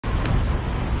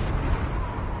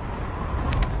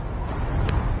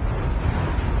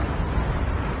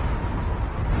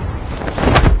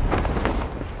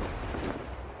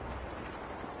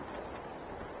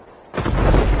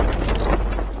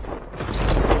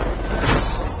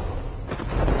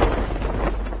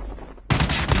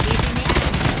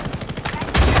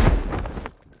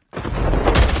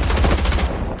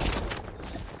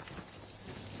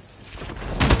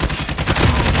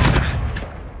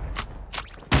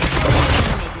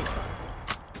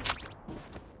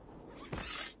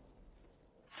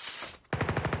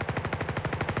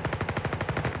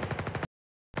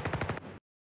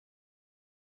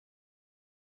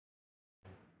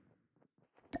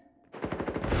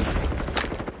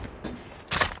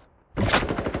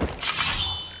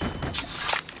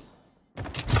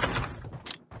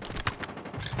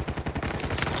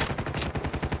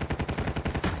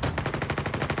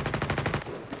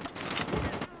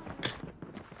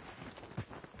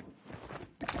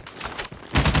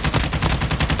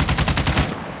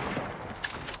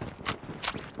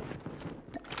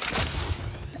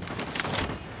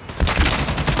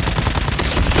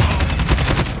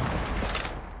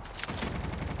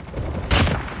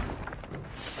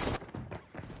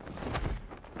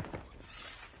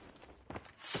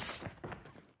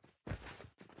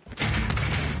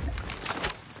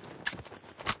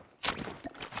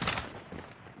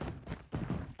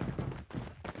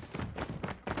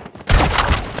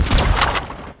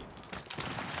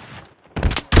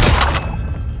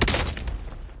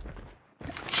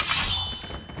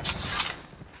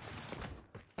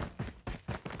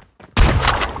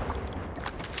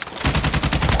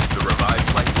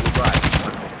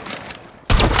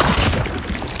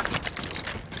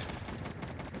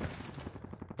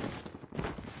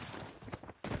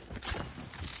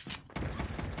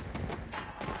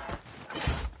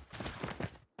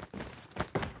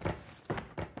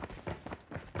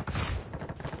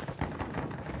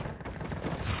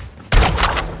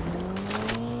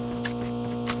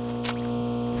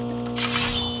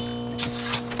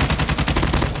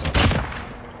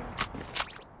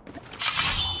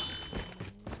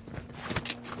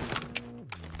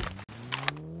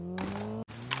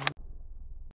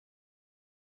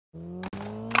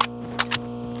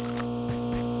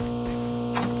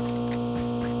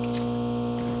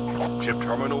Chip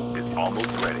terminal is almost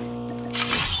ready.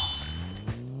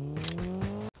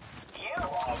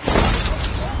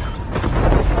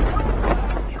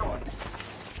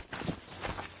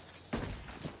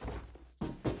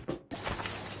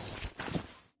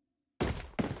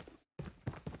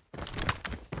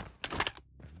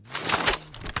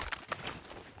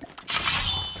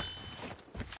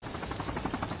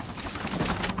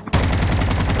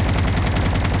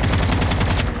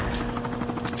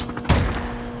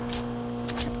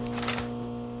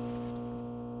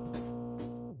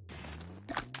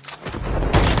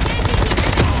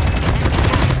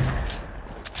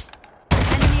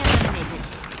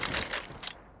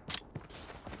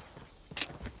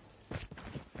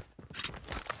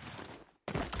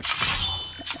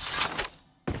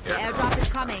 The airdrop is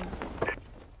coming.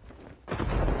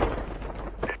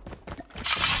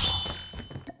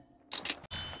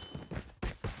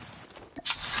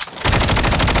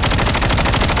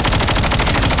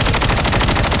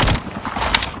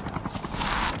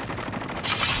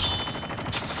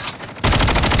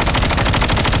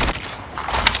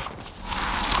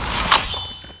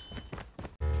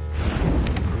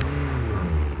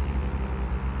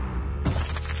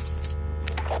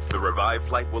 The revived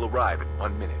flight will arrive in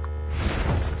 1 minute.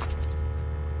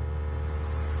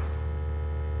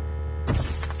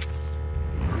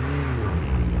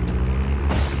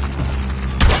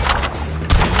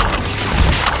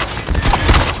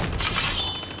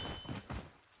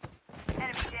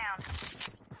 Enemy down.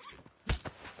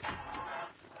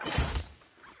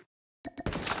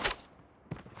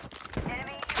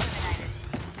 Enemy eliminated.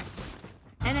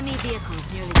 Enemy vehicles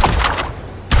nearly down.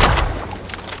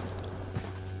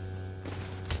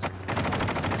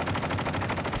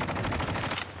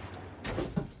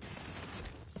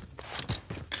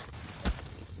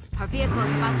 Our vehicle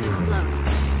is about to explode.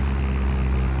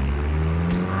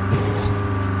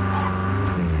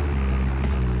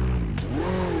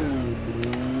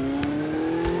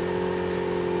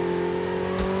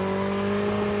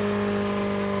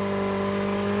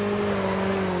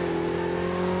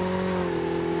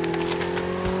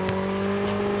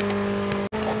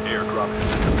 Airdrop has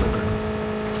been delivered.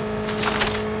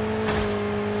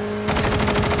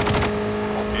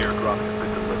 Airdrop has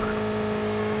been delivered.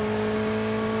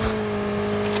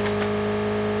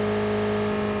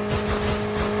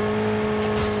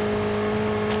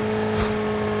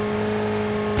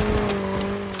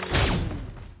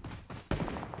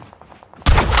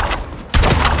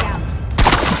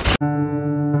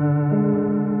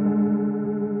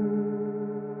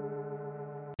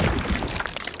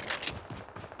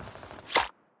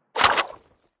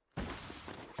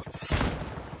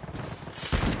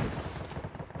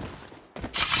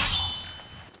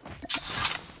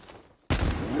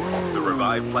 The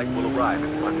revived flight will arrive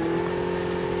in 1 minute.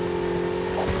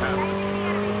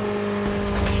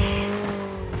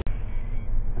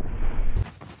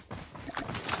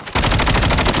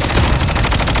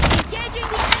 Engaging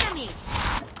the enemy!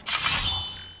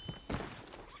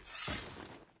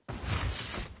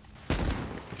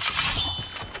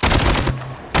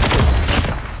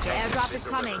 The airdrop is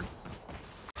coming.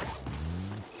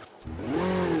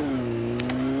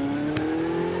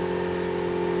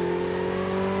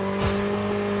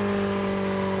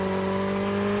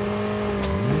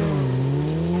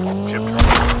 Chip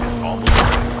terminal is almost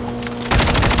ready.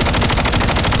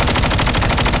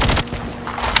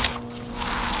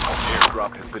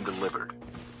 Airdrop has been delivered.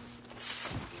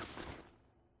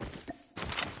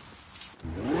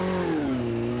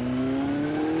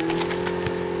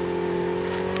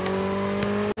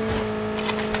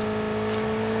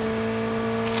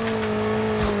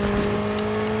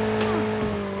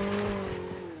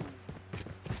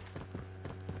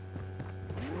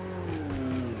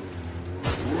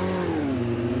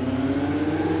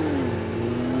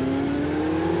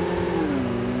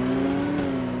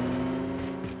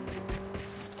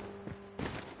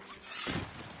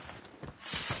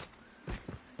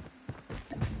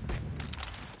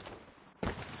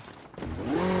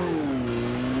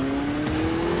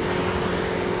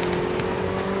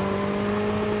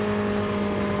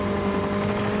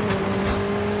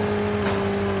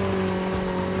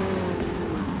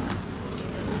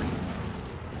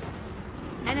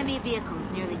 Enemy vehicle is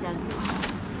nearly done for.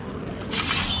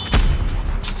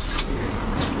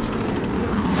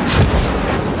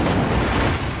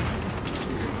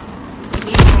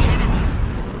 Engaging the enemies.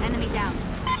 Enemy down.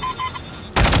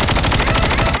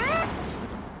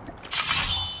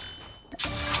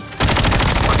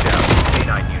 One down.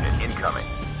 K9 unit incoming.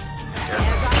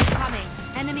 Airdrop is coming.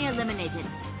 Enemy eliminated.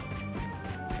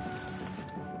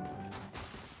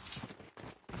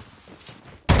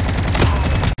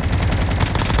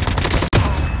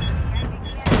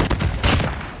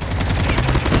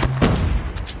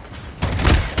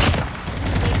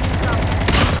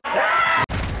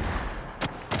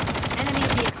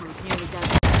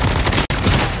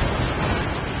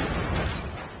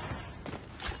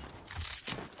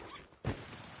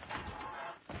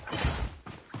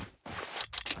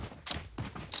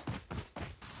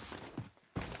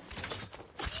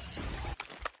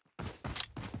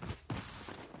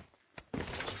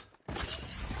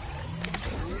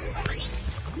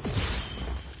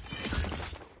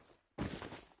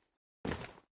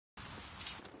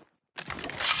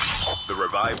 The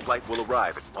revived flight will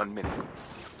arrive in 1 minute.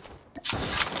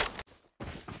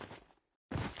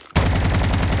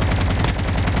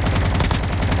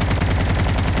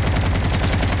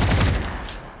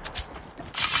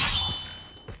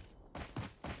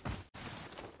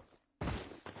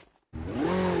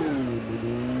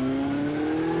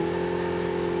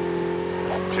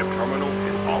 Chip terminal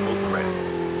is almost ready.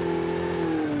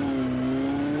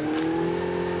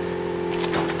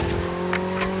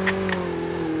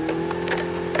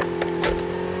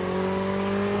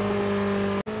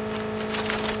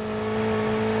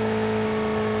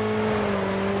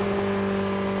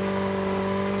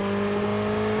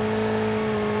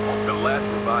 The last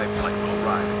revived flight will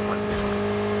arrive in 1 minute.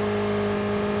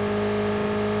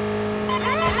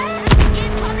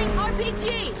 Incoming RPG!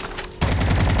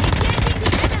 Engaging the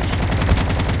enemy!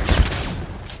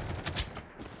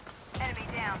 Enemy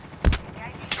down.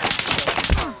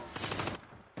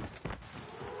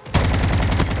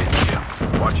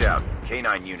 Watch out. K9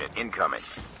 unit incoming.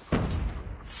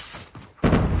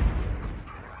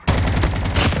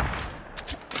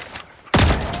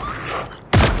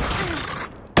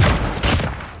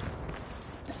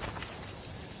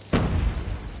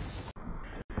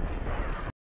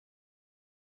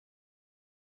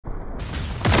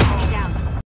 Enemy down.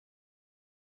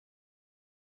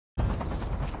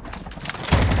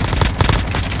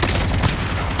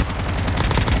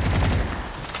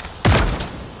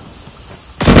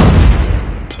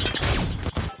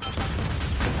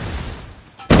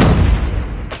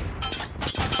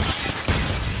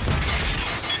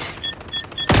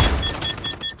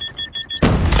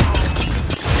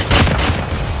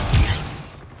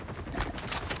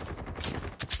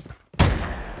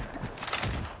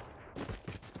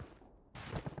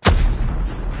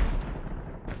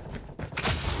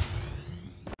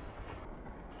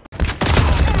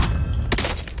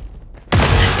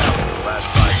 Last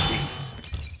 5 teams.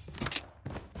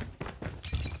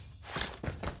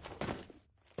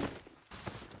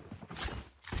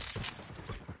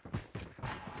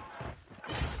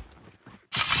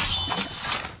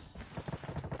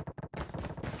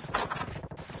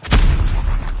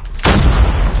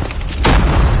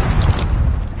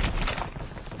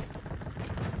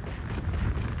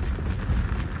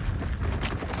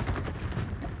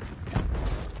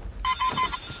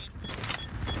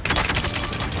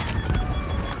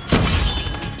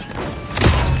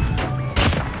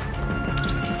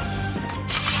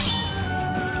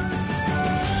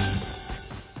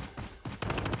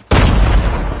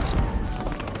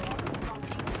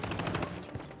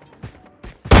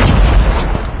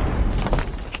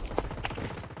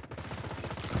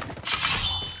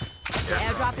 The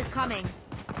airdrop is coming.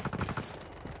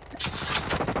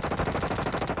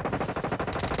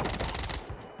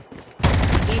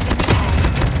 Engaging the enemy.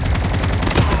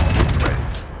 Ready.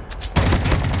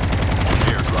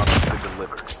 Airdrop has been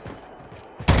delivered.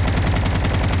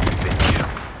 Been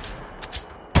duped.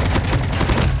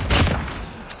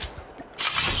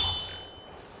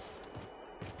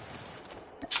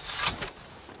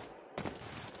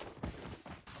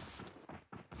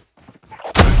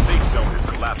 The safe zone is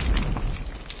collapsing.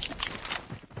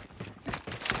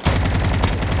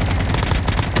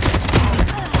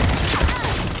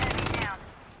 Enemy down.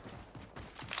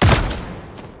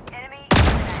 Enemy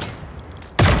eliminated.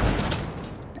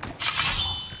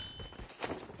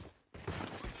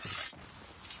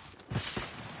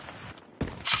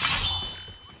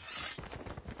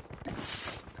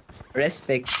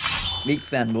 Respect. Big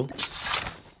fan, bro.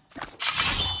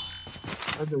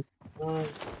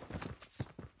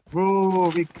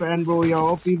 Bro, big fan, bro. You're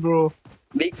OP, bro.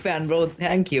 Big fan, bro.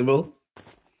 Thank you, bro.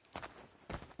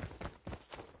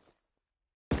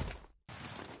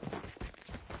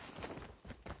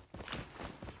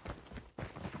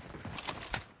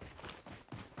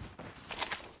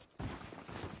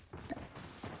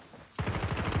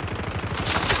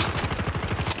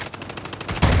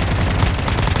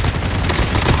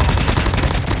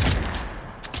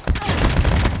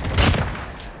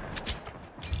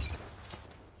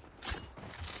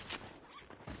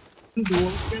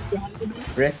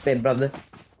 Respect, brother.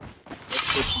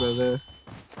 Brother.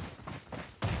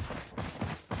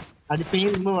 Adi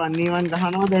pain bro, anyone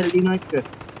kahanawa da ALDEANO ekka.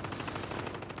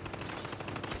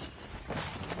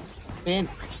 Pain.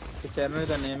 Channel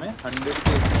का name है 100 के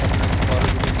उसमें अपना follow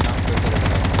नाम करके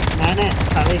रखा है। ना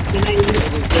सारे इतने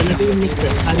relative mix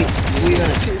Hari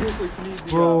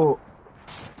bro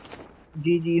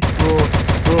GG's bro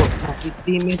my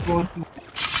teammate wants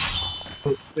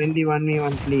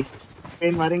 21v1 please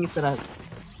pain waring istara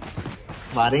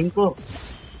waring ko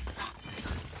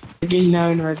Again now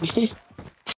in my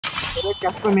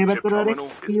Casper, maybe Chip terminal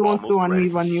is he wants to almost ready.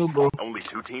 1v1 you, bro. Only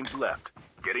 2 teams left.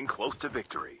 Getting close to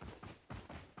victory.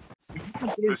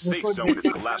 The safe zone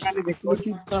is collapsing.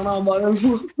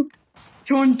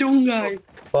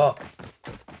 Oh,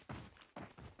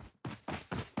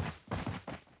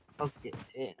 Okay.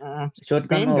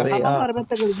 shotgun away.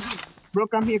 Bro,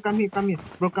 come here.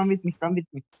 Bro, come with me.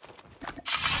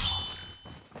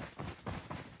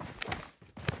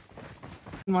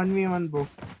 1v1, bro.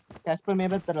 Casper,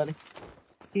 maybe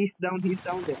he's down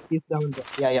there.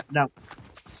 Yeah, down.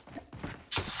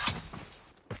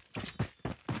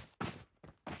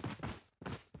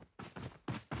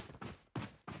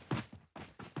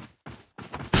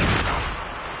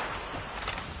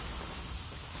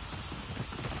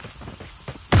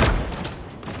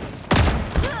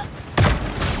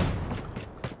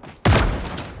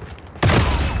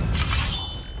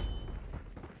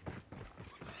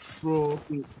 Bro,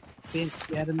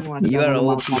 You are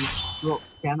OP. Bro,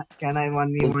 can I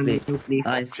 1v1 you, please?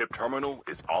 Nice. Chip terminal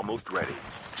is almost ready.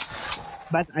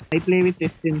 But I play with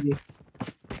SMG.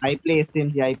 I play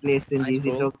SMG. Nice, Is it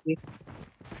bro. okay?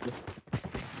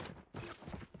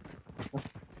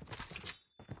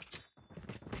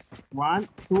 One,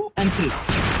 two, and three.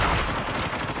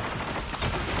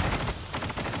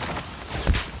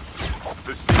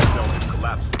 The safe zone is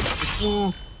collapsing.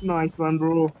 Oh, nice one,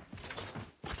 bro.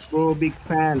 Bro, big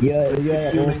fan. Yeah,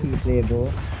 OP play,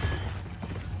 bro.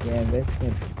 Yeah, best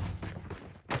friend.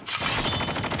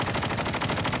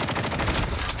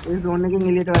 Is zoning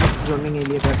Eliator.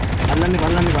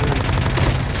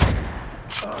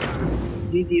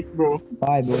 GG's, bro.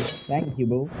 Bye, bro. Thank you,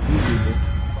 bro. GG,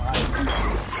 bro.